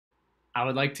I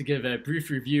would like to give a brief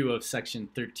review of section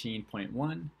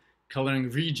 13.1, coloring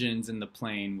regions in the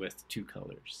plane with two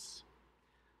colors.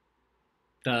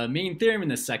 The main theorem in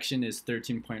this section is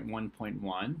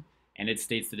 13.1.1, and it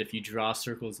states that if you draw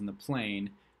circles in the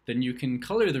plane, then you can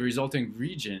color the resulting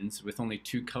regions with only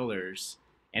two colors,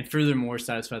 and furthermore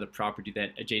satisfy the property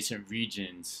that adjacent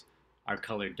regions are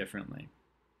colored differently.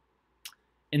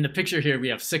 In the picture here, we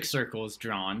have 6 circles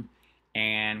drawn,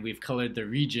 and we've colored the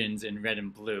regions in red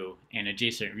and blue, and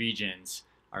adjacent regions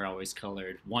are always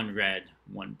colored one red,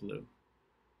 one blue.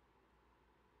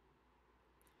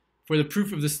 For the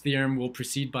proof of this theorem, we'll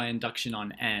proceed by induction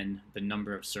on n, the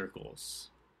number of circles.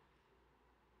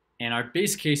 And our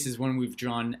base case is when we've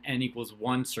drawn n equals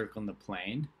 1 circle in the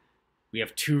plane. We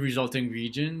have 2 resulting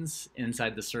regions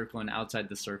inside the circle and outside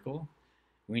the circle.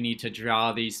 We need to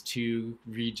draw these 2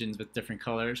 regions with different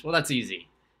colors. Well, that's easy.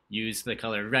 Use the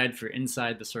color red for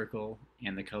inside the circle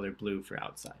and the color blue for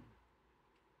outside.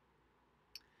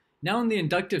 Now in the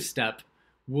inductive step,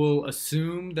 we'll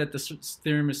assume that the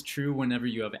theorem is true whenever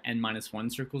you have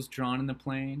n-1 circles drawn in the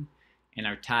plane, and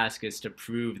our task is to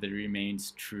prove that it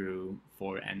remains true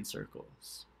for n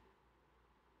circles.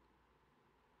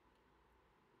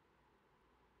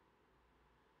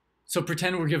 So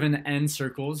pretend we're given n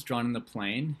circles drawn in the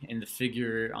plane. In the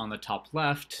figure on the top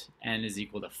left, n is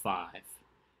equal to 5.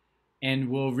 And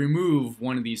we'll remove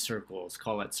one of these circles,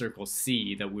 call it circle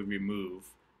C that we remove,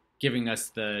 giving us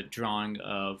the drawing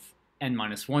of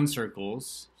n-1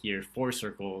 circles, here 4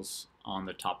 circles on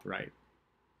the top right.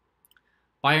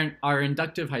 By our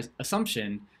inductive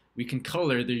assumption, we can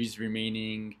color these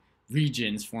remaining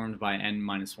regions formed by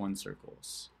n-1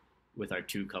 circles with our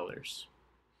 2 colors.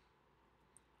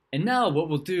 And now what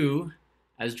we'll do,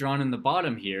 as drawn in the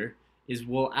bottom here, is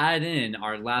we'll add in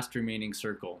our last remaining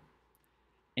circle.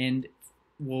 And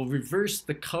we'll reverse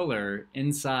the color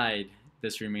inside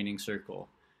this remaining circle.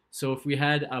 So if we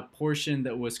had a portion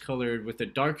that was colored with a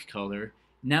dark color,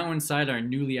 now inside our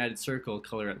newly added circle,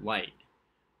 color it light.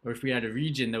 Or if we had a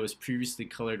region that was previously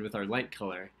colored with our light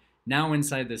color, now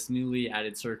inside this newly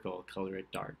added circle, color it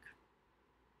dark.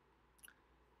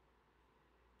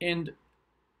 And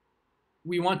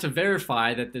we want to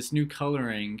verify that this new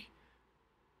coloring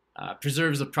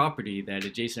preserves the property that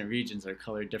adjacent regions are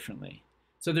colored differently.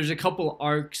 So there's a couple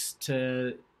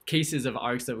cases of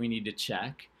arcs that we need to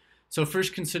check. So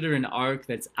first consider an arc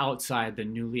that's outside the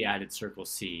newly added circle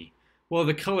C. Well,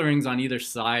 the colorings on either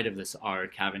side of this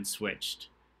arc haven't switched.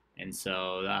 And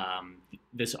so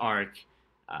this arc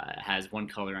has one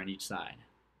color on each side.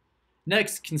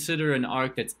 Next, consider an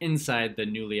arc that's inside the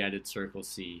newly added circle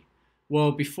C.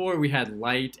 Well, before we had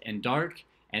light and dark,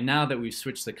 and now that we've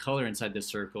switched the color inside the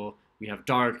circle, we have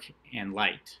dark and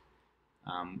light.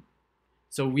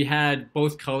 So we had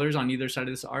both colors on either side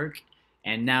of this arc,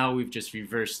 and now we've just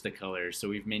reversed the colors. So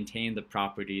we've maintained the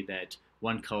property that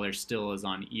one color still is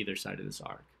on either side of this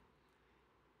arc.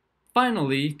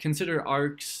 Finally, consider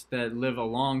arcs that live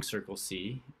along circle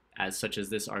C, such as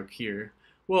this arc here.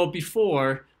 Well,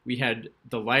 before we had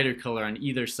the lighter color on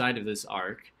either side of this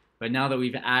arc, but now that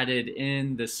we've added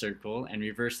in this circle and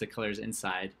reversed the colors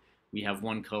inside, we have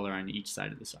one color on each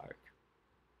side of this arc.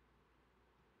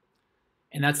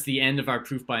 And that's the end of our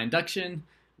proof by induction.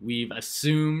 We've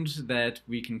assumed that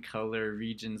we can color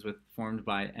regions formed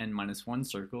by n-1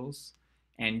 circles,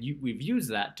 and we've used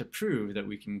that to prove that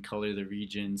we can color the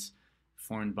regions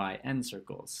formed by n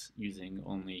circles using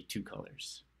only 2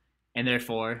 colors. And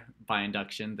therefore, by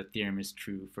induction, the theorem is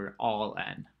true for all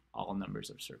n, all numbers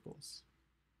of circles.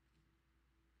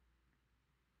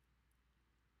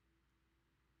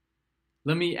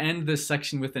 Let me end this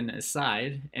section with an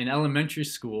aside. In elementary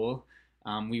school,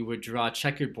 we would draw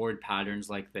checkerboard patterns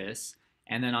like this,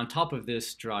 and then on top of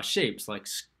this draw shapes like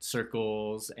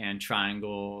circles and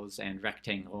triangles and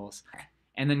rectangles,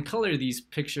 and then color these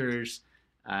pictures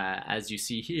as you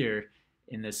see here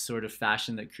in this sort of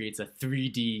fashion that creates a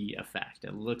 3D effect.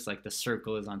 It looks like the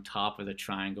circle is on top of the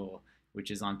triangle,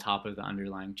 which is on top of the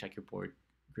underlying checkerboard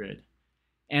grid.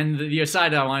 And the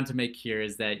aside I wanted to make here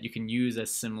is that you can use a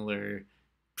similar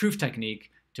proof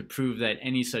technique to prove that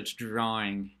any such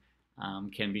drawing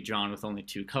can be drawn with only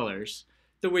 2 colors.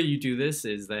 The way you do this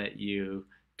is that you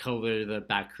color the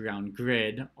background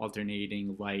grid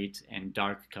alternating light and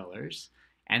dark colors.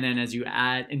 And then as you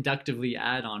inductively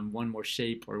add on one more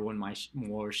shape or one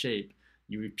more shape,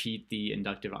 you repeat the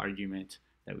inductive argument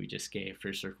that we just gave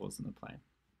for circles in the plane.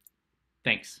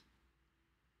 Thanks.